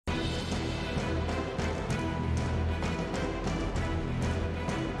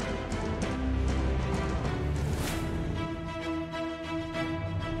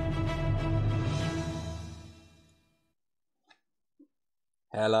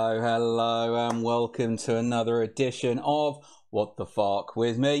Hello, hello, and welcome to another edition of What the Farq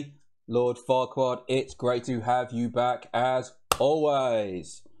with me, Lord Farquaad. It's great to have you back as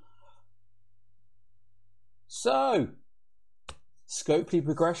always. So, Scopely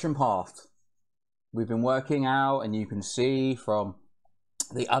progression path. We've been working out, and you can see from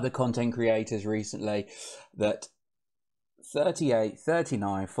the other content creators recently that 38,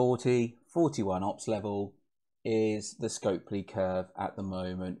 39, 40, 41 ops level is the Scopely curve at the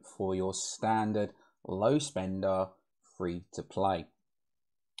moment for your standard low spender free to play.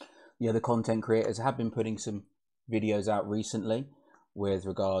 The other content creators have been putting some videos out recently with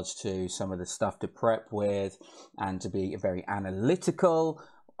regards to some of the stuff to prep with and to be very analytical,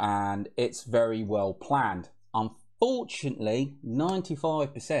 and it's very well planned. Unfortunately,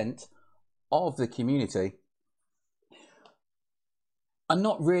 95% of the community are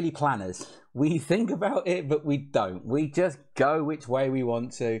not really planners. We think about it, but we don't. We just go which way we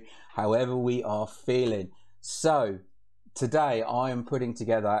want to, however we are feeling. So today I am putting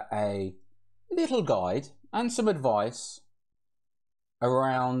together a little guide and some advice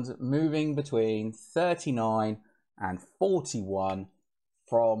around moving between 39 and 41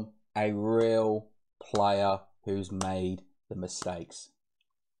 from a real player who's made the mistakes.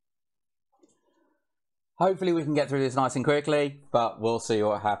 Hopefully we can get through this nice and quickly, but we'll see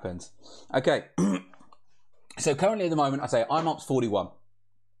what happens. Okay, so currently at the moment, I say I'm ops 41.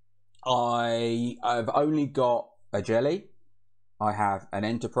 I've only got a jelly. I have an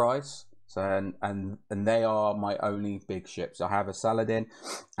enterprise, so and they are my only big ships. I have a Saladin,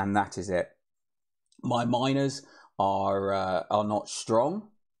 and that is it. My miners are not strong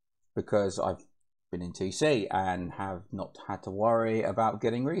because I've been in TC and have not had to worry about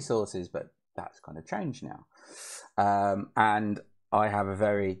getting resources, but that's kind of changed now. And I have a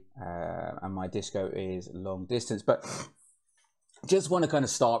very and my disco is long distance, but just want to kind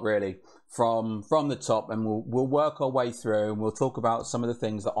of start really from the top, and we'll work our way through, and we'll talk about some of the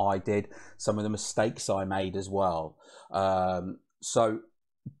things that I did, some of the mistakes I made as well. So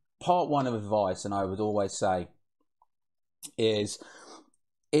part one of advice, and I would always say, is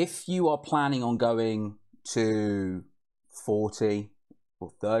if you are planning on going to 40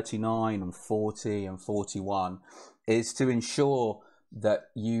 or 39 and 40 and 41, is to ensure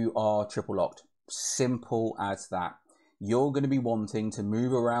that you are triple locked. Simple as that. You're going to be wanting to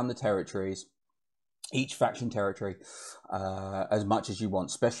move around the territories, each faction territory, as much as you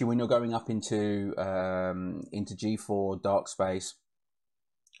want, especially when you're going up into G4 dark space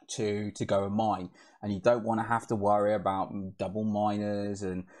to go and mine, and you don't want to have to worry about double miners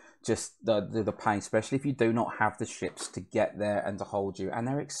and just the pain, especially if you do not have the ships to get there and to hold you, and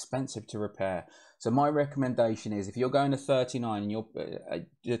they're expensive to repair. So my recommendation is, if you're going to 39 and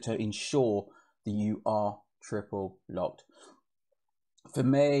you're to ensure that you are triple locked. For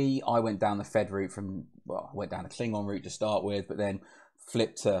me, I went down the Fed route I went down the Klingon route to start with, but then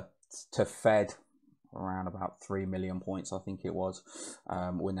flipped to Fed around about 3 million points, I think it was,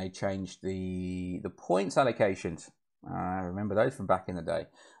 when they changed the points allocations. I remember those from back in the day,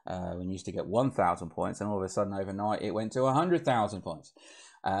 when you used to get 1,000 points, and all of a sudden overnight it went to 100,000 points.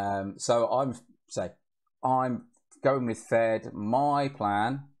 So I'm going with Fed. My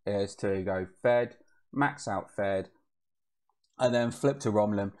plan is to go Fed, max out Fed, and then flip to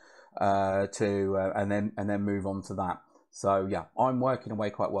Romulan, and then move on to that. So yeah, I'm working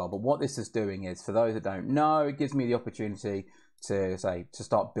away quite well. But what this is doing is, for those that don't know, it gives me the opportunity to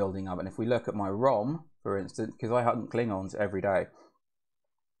start building up. And if we look at my ROM, for instance, because I hunt Klingons every day,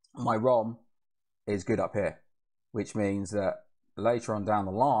 my ROM is good up here, which means that later on down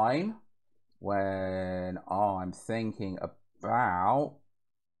the line, when I'm thinking about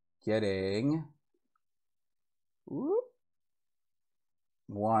getting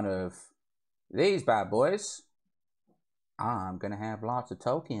one of these bad boys, I'm going to have lots of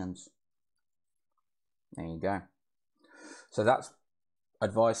tokens. There you go. So that's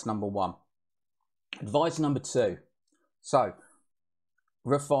advice number one. Advice number two. So,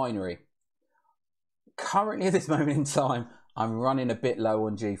 refinery. Currently at this moment in time, I'm running a bit low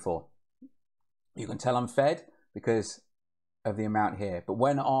on G4. You can tell I'm fed because of the amount here. But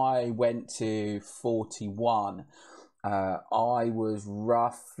when I went to 41, I was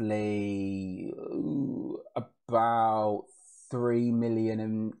roughly about 3 million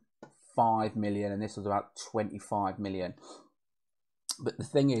and 5 million, and this was about 25 million. But the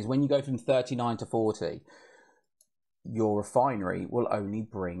thing is, when you go from 39 to 40, your refinery will only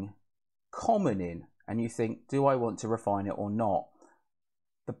bring common in, and you think, do I want to refine it or not?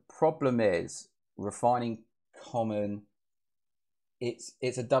 The problem is, refining common,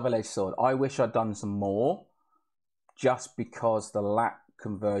 it's a double-edged sword. I wish I'd done some more, just because the lack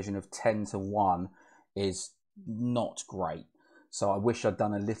conversion of 10 to 1 is not great. So I wish I'd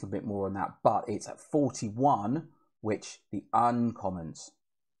done a little bit more on that, but it's at 41, which the uncommons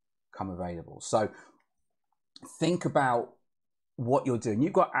come available. So think about what you're doing.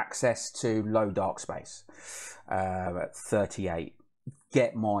 You've got access to low dark space at 38.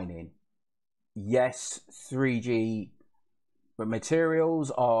 Get mining. Yes, 3G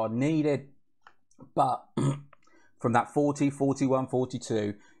materials are needed, but from that 40, 41,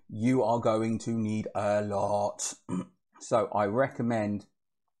 42, you are going to need a lot. So I recommend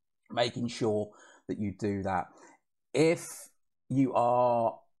making sure that you do that. If you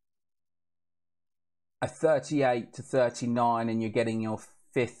are a 38 to 39 and you're getting your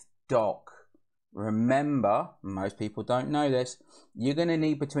 5th dock, remember, most people don't know this, you're going to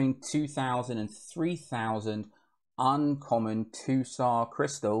need between 2,000 and 3,000 uncommon 2-star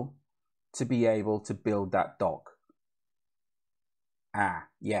crystal to be able to build that dock.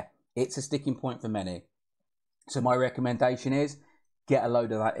 Yeah, it's a sticking point for many. So my recommendation is get a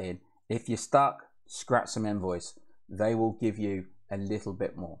load of that in. If you're stuck, scratch some invoice. They will give you a little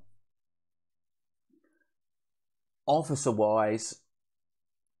bit more. Officer-wise,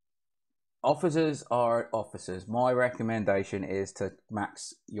 officers are officers. My recommendation is to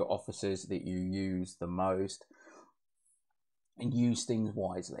max your officers that you use the most and use things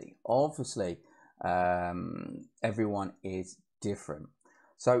wisely. Obviously, everyone is different.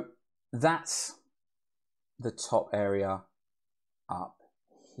 So that's the top area up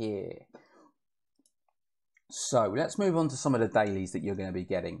here. So let's move on to some of the dailies that you're going to be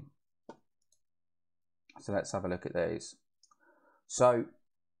getting. So let's have a look at those. So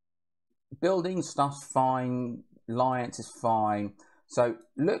building stuff's fine, alliance is fine. So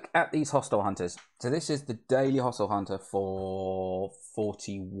look at these hostile hunters. So this is the daily hostile hunter for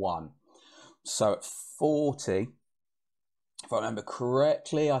 41. So at 40, if I remember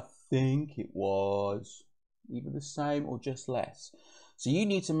correctly, I think it was either the same or just less. So you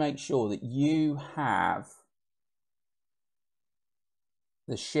need to make sure that you have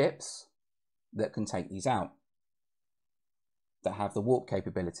the ships that can take these out, that have the warp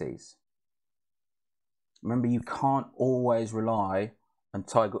capabilities. Remember, you can't always rely on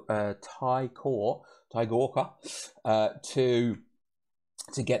Tiger Orca to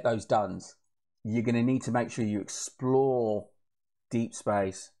get those done. You're going to need to make sure you explore deep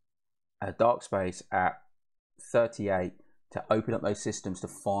space, dark space at 38 to open up those systems to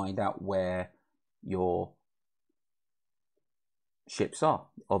find out where your ships are.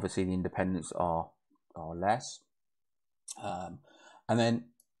 Obviously, the independents are less. And then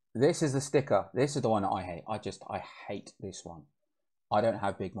this is the sticker. This is the one that I hate. I hate this one. I don't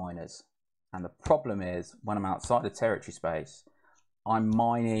have big miners. And the problem is, when I'm outside the territory space, I'm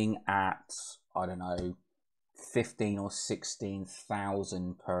mining at, I don't know, 15 or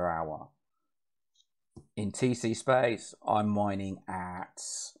 16,000 per hour. In TC space, I'm mining at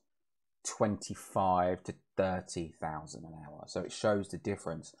 25 to 30,000 an hour. So it shows the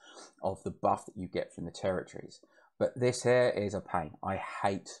difference of the buff that you get from the territories. But this here is a pain. I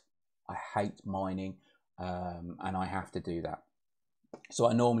hate mining, and I have to do that. So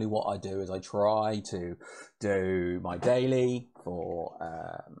normally what I do is I try to do my daily for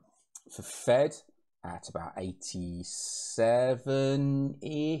Fed at about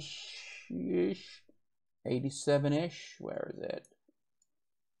 87-ish, 87-ish. Where is it?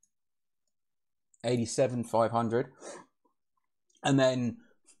 87,500, and then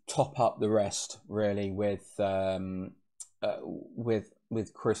top up the rest really with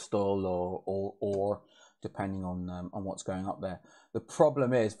crystal or depending on what's going up there. The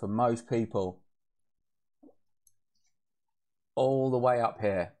problem is, for most people, all the way up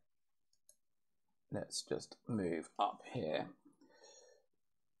here. Let's just move up here.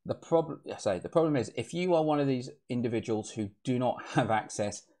 The problem is, if you are one of these individuals who do not have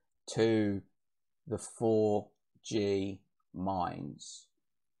access to the 4G mines.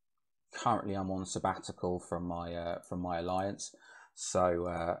 Currently, I'm on sabbatical from my alliance,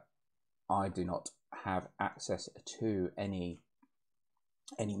 so I do not have access to any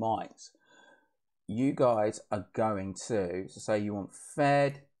mines. You guys are going to, so say you want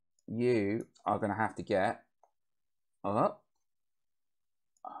Fed, you are going to have to get up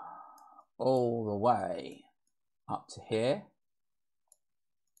all the way up to here.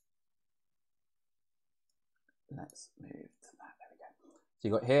 Let's move to that. There we go. So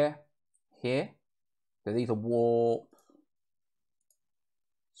you got here. So these are warp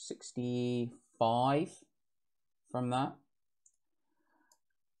 65 from that.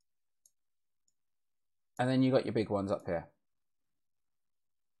 And then you got your big ones up here,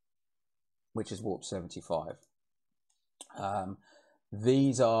 which is warp 75.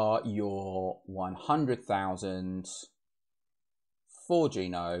 These are your 100,000 4G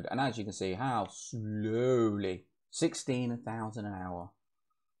node, and as you can see how slowly, 16,000 an hour,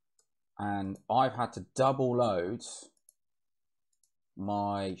 and I've had to double load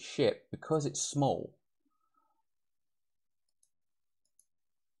my ship because it's small.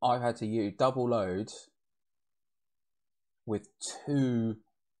 I've had to use double load with 2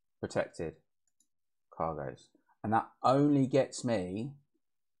 protected cargoes, and that only gets me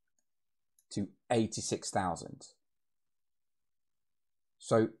to 86,000.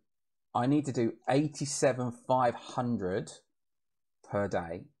 So I need to do 87,500 per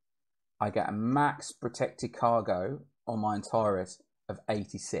day. I get a max protected cargo on my Antares of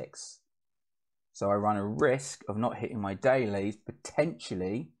 86. So I run a risk of not hitting my dailies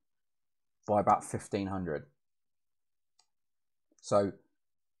potentially by about 1,500. So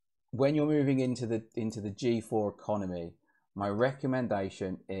when you're moving into the G4 economy, my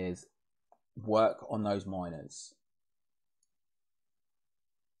recommendation is work on those miners.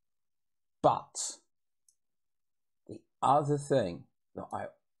 But the other thing that I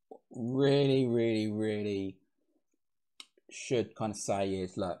really should kind of say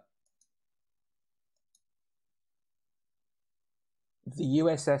is, look, the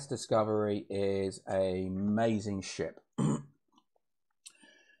USS Discovery is an amazing ship.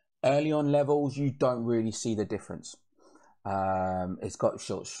 Early on levels, you don't really see the difference. It's got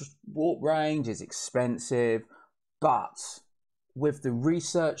short warp range, it's expensive, but with the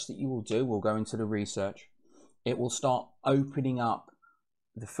research that you will do, we'll go into the research, it will start opening up.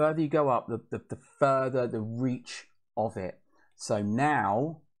 The further you go up, the further the reach of it. So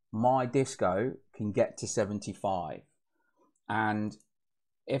now my disco can get to 75. And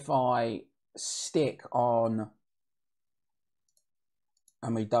if I stick on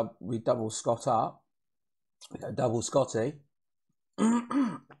and we double Scott up, we go double Scotty,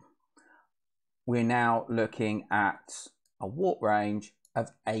 we're now looking at a warp range of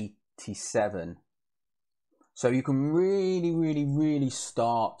 87. So you can really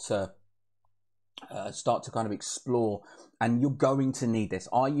start to kind of explore, and you're going to need this.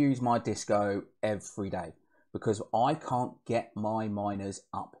 I use my disco every day because I can't get my miners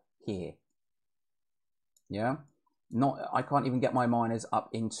up here. Yeah, I can't even get my miners up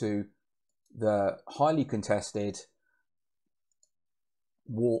into the highly contested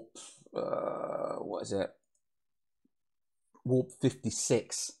warp. What is it? Warp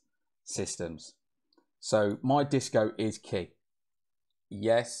 56 systems. So my disco is key.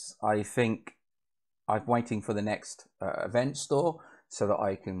 Yes, I think I'm waiting for the next event store so that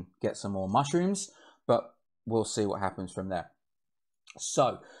I can get some more mushrooms, but we'll see what happens from there.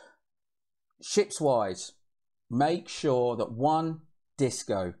 So ships wise, make sure that one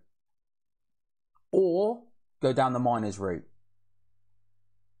disco or go down the miners route.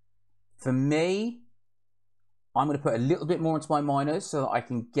 For me, I'm going to put a little bit more into my miners so that I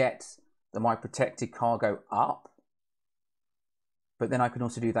can get my protected cargo up, but then I can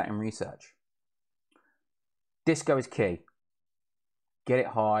also do that in research. Disco is key. Get it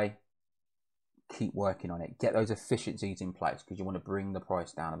high, keep working on it, get those efficiencies in place because you want to bring the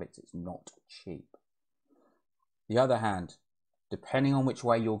price down of it. It's not cheap. The other hand, depending on which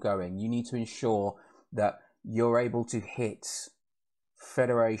way you're going, you need to ensure that you're able to hit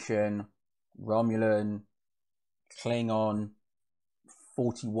Federation, Romulan, Klingon,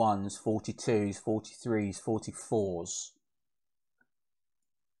 41s, 42s, 43s, 44s.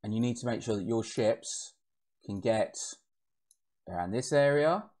 And you need to make sure that your ships can get around this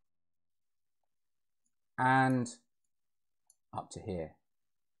area and up to here.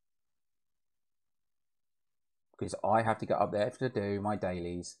 Because I have to get up there to do my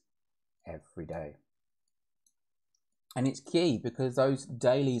dailies every day. And it's key because those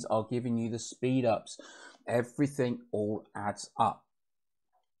dailies are giving you the speed ups. Everything all adds up.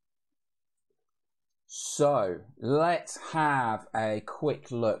 So let's have a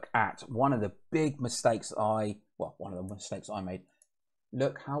quick look at one of the big mistakes I made.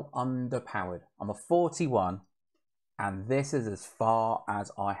 Look how underpowered. I'm a 41 and this is as far as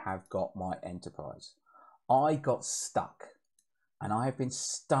I have got my Enterprise. I got stuck and I have been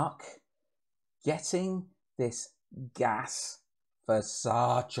stuck getting this gas for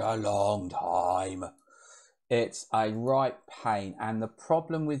such a long time. It's a right pain, and the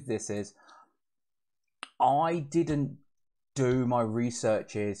problem with this is I didn't do my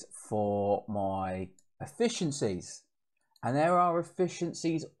researches for my efficiencies, and there are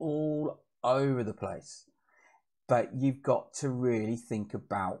efficiencies all over the place, but you've got to really think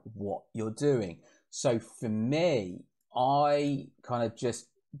about what you're doing. So for me, I kind of just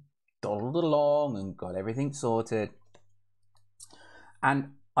dawdled along and got everything sorted,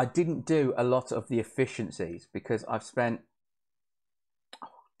 And I didn't do a lot of the efficiencies because I've spent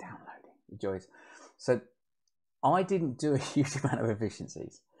downloading the joys. So I didn't do a huge amount of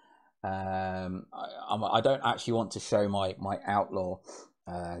efficiencies. I don't actually want to show my outlaw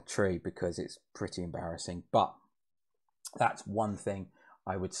tree because it's pretty embarrassing, but that's one thing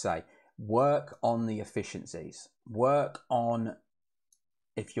I would say. Work on the efficiencies. Work on,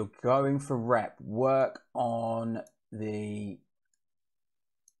 if you're going for rep, work on the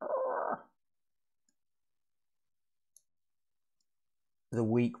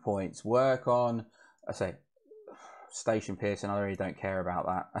weak points. Work on, I say, station piercing. I really don't care about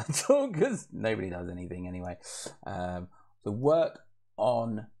that at all because nobody does anything anyway. So work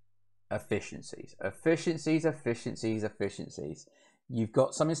on efficiencies. You've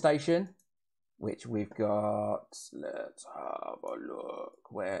got some in station, which we've got. Let's have a look.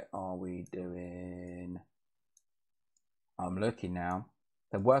 Where are we doing? I'm looking now.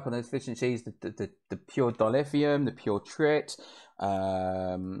 Then work on those efficiencies, the pure dilithium, the pure trit,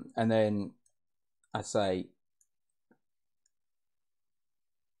 and then I say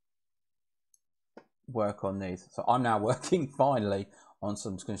work on these. So I'm now working finally on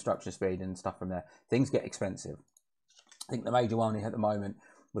some construction speed and stuff from there. Things get expensive. I think the major one at the moment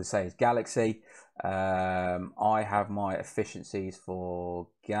would say is Galaxy. I have my efficiencies for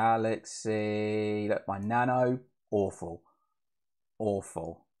Galaxy. Look, my Nano, awful.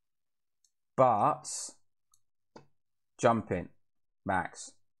 But jumping,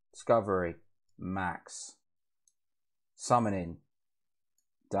 max. Discovery, max. Summoning,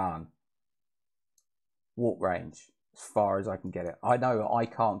 done. Warp range, as far as I can get it. I know I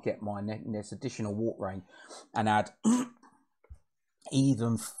can't get this additional warp range and add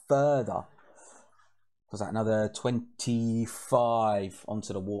even further. Was that another 25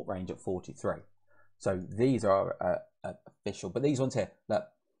 onto the warp range at 43? So these are official, but these ones here, look,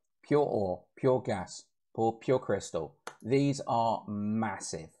 pure ore, pure gas, pure crystal. These are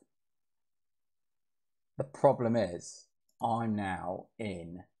massive. The problem is I'm now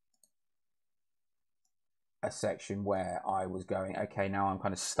in a section where I was going, okay, now I'm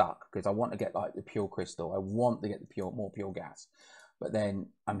kind of stuck because I want to get like the pure crystal. I want to get the more pure gas. But then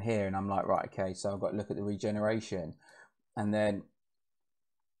I'm here and I'm like, right, okay, so I've got to look at the regeneration. And then,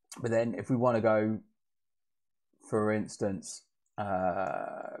 but then if we want to go, for instance,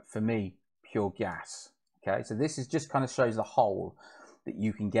 for me, pure gas. Okay, so this is just kind of shows the hole that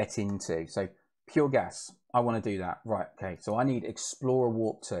you can get into. So pure gas, I want to do that. Right, okay, so I need Explorer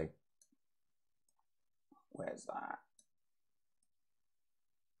Warp 2. Where's that?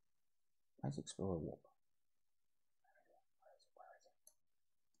 Where's Explorer Warp? Where is it?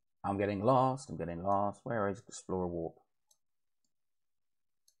 I'm getting lost. Where is Explorer Warp?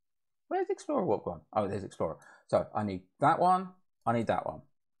 Where's Explorer Warp gone? Oh, there's Explorer. So I need that one. I need that one.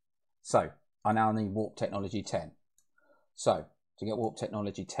 So I now need Warp Technology 10. So to get Warp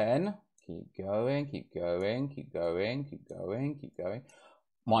Technology 10, keep going.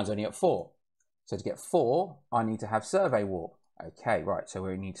 Mine's only at 4. So to get 4, I need to have Survey Warp. Okay, right, so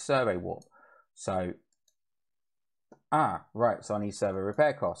we need Survey Warp. So, right, so I need Survey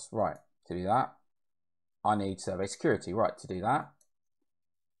Repair Costs. Right, to do that, I need Survey Security. Right, to do that,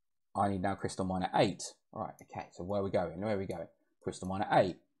 I need now Crystal Miner 8. Right, okay, so where are we going? Crystal Miner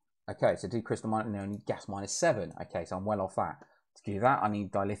 8. Okay, so do Crystal Miner, now I need Gas Miner 7. Okay, so I'm well off that. To do that, I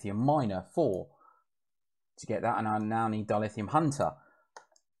need Dilithium Miner 4. To get that, and I now need Dilithium Hunter.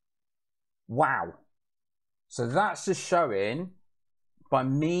 Wow. So that's just showing by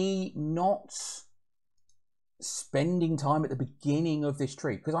me not spending time at the beginning of this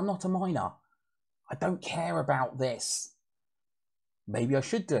tree, because I'm not a miner. I don't care about this. Maybe I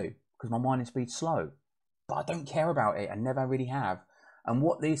should do, because my mining speed's slow. But I don't care about it. I never really have. And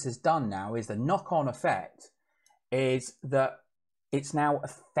what this has done now is the knock-on effect is that it's now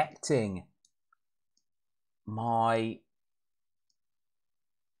affecting my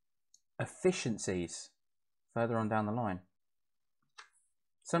efficiencies further on down the line.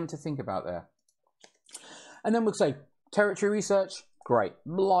 Something to think about there. And then we'll say territory research, great,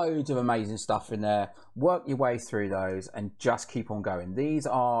 loads of amazing stuff in there. Work your way through those and just keep on going. These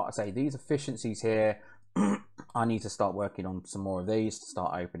are, I say, these efficiencies here. I need to start working on some more of these to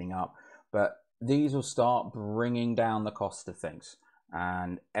start opening up, but these will start bringing down the cost of things,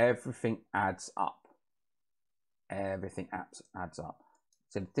 and everything adds up. Everything adds up.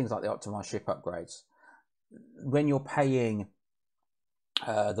 So things like the optimized ship upgrades. When you're paying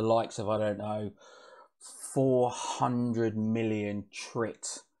the likes of, I don't know, 400 million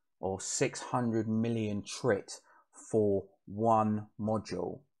trit or 600 million trit for one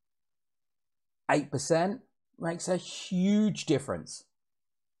module, 8% makes a huge difference.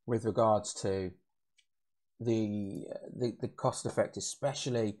 with regards to the cost effect,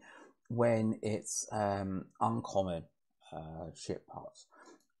 especially when it's uncommon ship parts.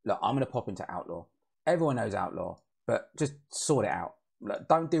 Look, I'm going to pop into Outlaw. Everyone knows Outlaw, but just sort it out. Look,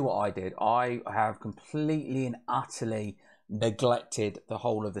 don't do what I did. I have completely and utterly neglected the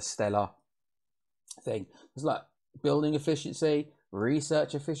whole of the Stellar thing. It's like building efficiency,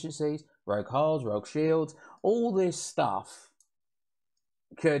 research efficiencies, rogue hulls, rogue shields, all this stuff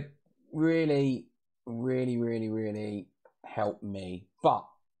could really help me. But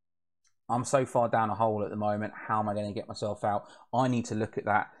I'm so far down a hole at the moment. How am I going to get myself out? I need to look at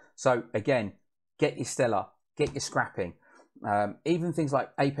that. So again, get your Stellar, get your scrapping. Even things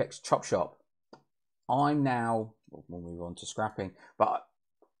like Apex Chop Shop. I'm now, we'll move on to scrapping, but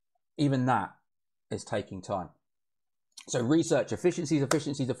even that is taking time. So research,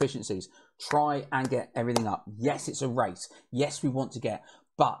 efficiencies. Try and get everything up. Yes, it's a race. Yes, we want to get,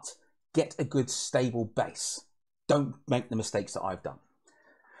 but get a good stable base. Don't make the mistakes that I've done.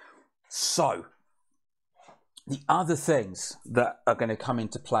 So the other things that are going to come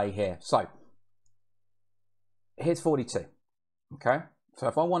into play here. So here's 42. Okay. So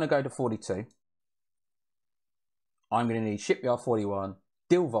if I want to go to 42, I'm going to need Shipyard 41,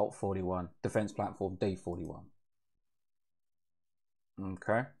 Deal Vault 41, Defense Platform D 41.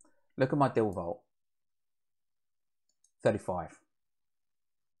 Okay. Look at my Deal Vault. 35.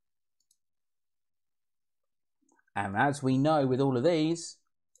 And as we know with all of these,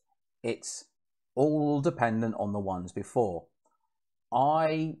 it's all dependent on the ones before.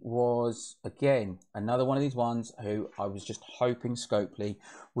 I was, again, another one of these ones who I was just hoping Scopely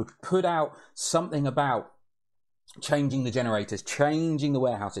would put out something about changing the generators, changing the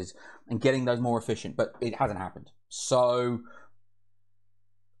warehouses, and getting those more efficient, but it hasn't happened. So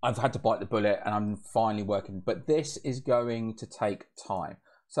I've had to bite the bullet, and I'm finally working, but this is going to take time.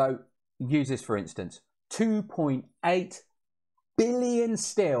 So use this for instance, 2.8 billion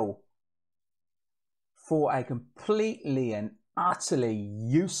still for a completely and utterly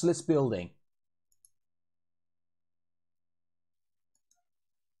useless building.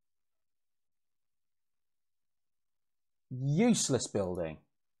 Useless building.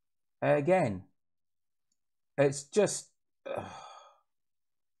 Again, it's just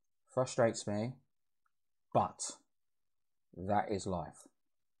frustrates me, but that is life.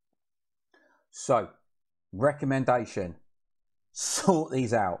 So, recommendation, sort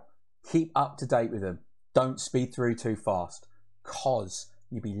these out. Keep up to date with them. Don't speed through too fast, because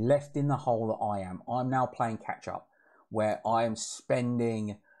you'll be left in the hole that I am. I'm now playing catch up, where I am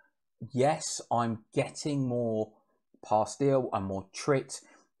spending, yes, I'm getting more pastille and more trit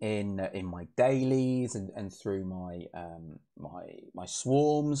in my dailies and through my my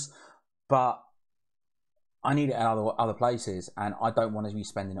swarms, but I need it in other places, and I don't want to be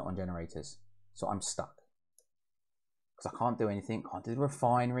spending it on generators. So I'm stuck because I can't do anything. Can't do the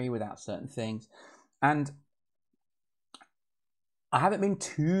refinery without certain things, and I haven't been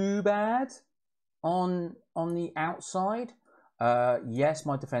too bad on the outside. Yes,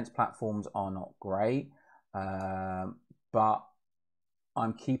 my defense platforms are not great, but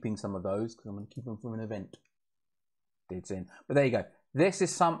I'm keeping some of those because I'm going to keep them from an event. It's in, but there you go. This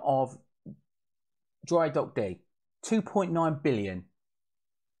is some of Dry Dock D. 2.9 billion,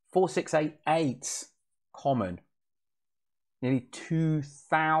 4688 common, nearly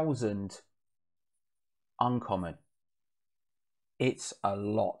 2,000 uncommon. It's a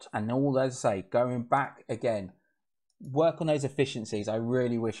lot, and all, as I say, going back again, work on those efficiencies. I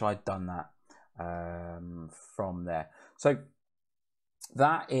really wish I'd done that from there. So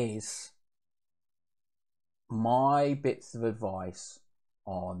that is my bits of advice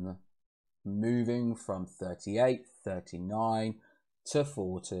on moving from 38, 39 to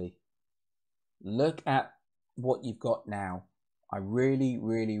 40. Look at what you've got now. I really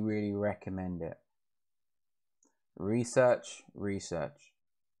recommend it. Research.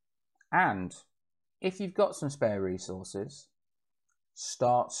 And if you've got some spare resources,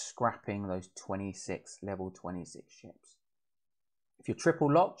 start scrapping those level 26 ships. If you're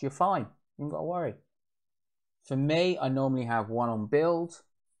triple locked, you're fine. You haven't got to worry. For me, I normally have one on build,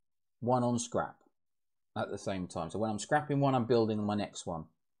 one on scrap at the same time. So when I'm scrapping one, I'm building my next one.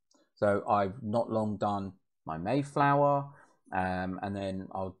 So I've not long done my Mayflower, and then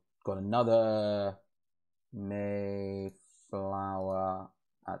I've got another Mayflower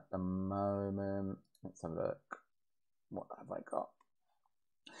at the moment. Let's have a look. What have I got?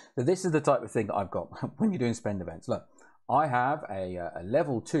 So this is the type of thing that I've got when you're doing spend events. Look, I have a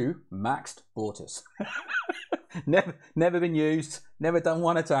level 2 maxed Bortus. never been used, never done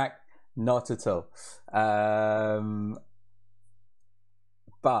one attack, not at all.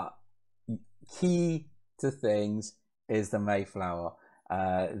 But key to things is the Mayflower.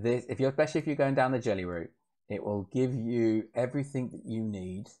 This, especially if you're going down the jelly route, it will give you everything that you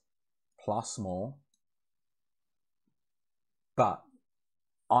need, plus more. But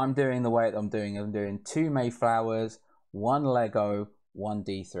I'm doing the way that I'm doing. I'm doing 2 Mayflowers, 1 Lego, 1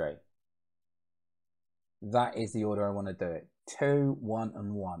 D3. That is the order I want to do it. 2, 1,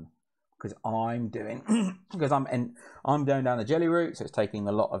 and 1. Because I'm doing I'm going down the jelly route, so it's taking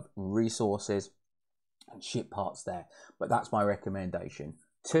a lot of resources and ship parts there. But that's my recommendation.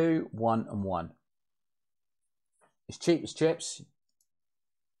 2, 1, and 1. It's cheap as chips.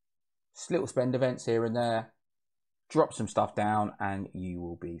 Just little spend events here and there. Drop some stuff down and you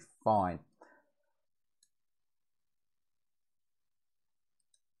will be fine.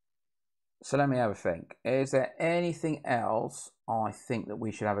 So let me have a think. Is there anything else I think that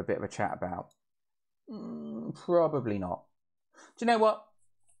we should have a bit of a chat about? Probably not. Do you know what?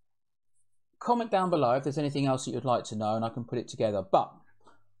 Comment down below if there's anything else that you'd like to know and I can put it together. But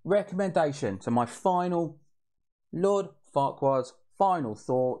recommendation, so my final Lord Farquaad's final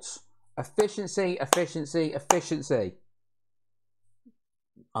thoughts. Efficiency, efficiency, efficiency.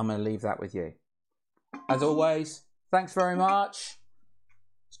 I'm going to leave that with you. As always, thanks very much.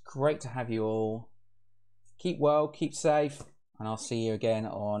 It's great to have you all. Keep well, keep safe, and I'll see you again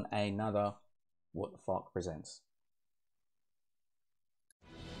on another What the Farq Presents.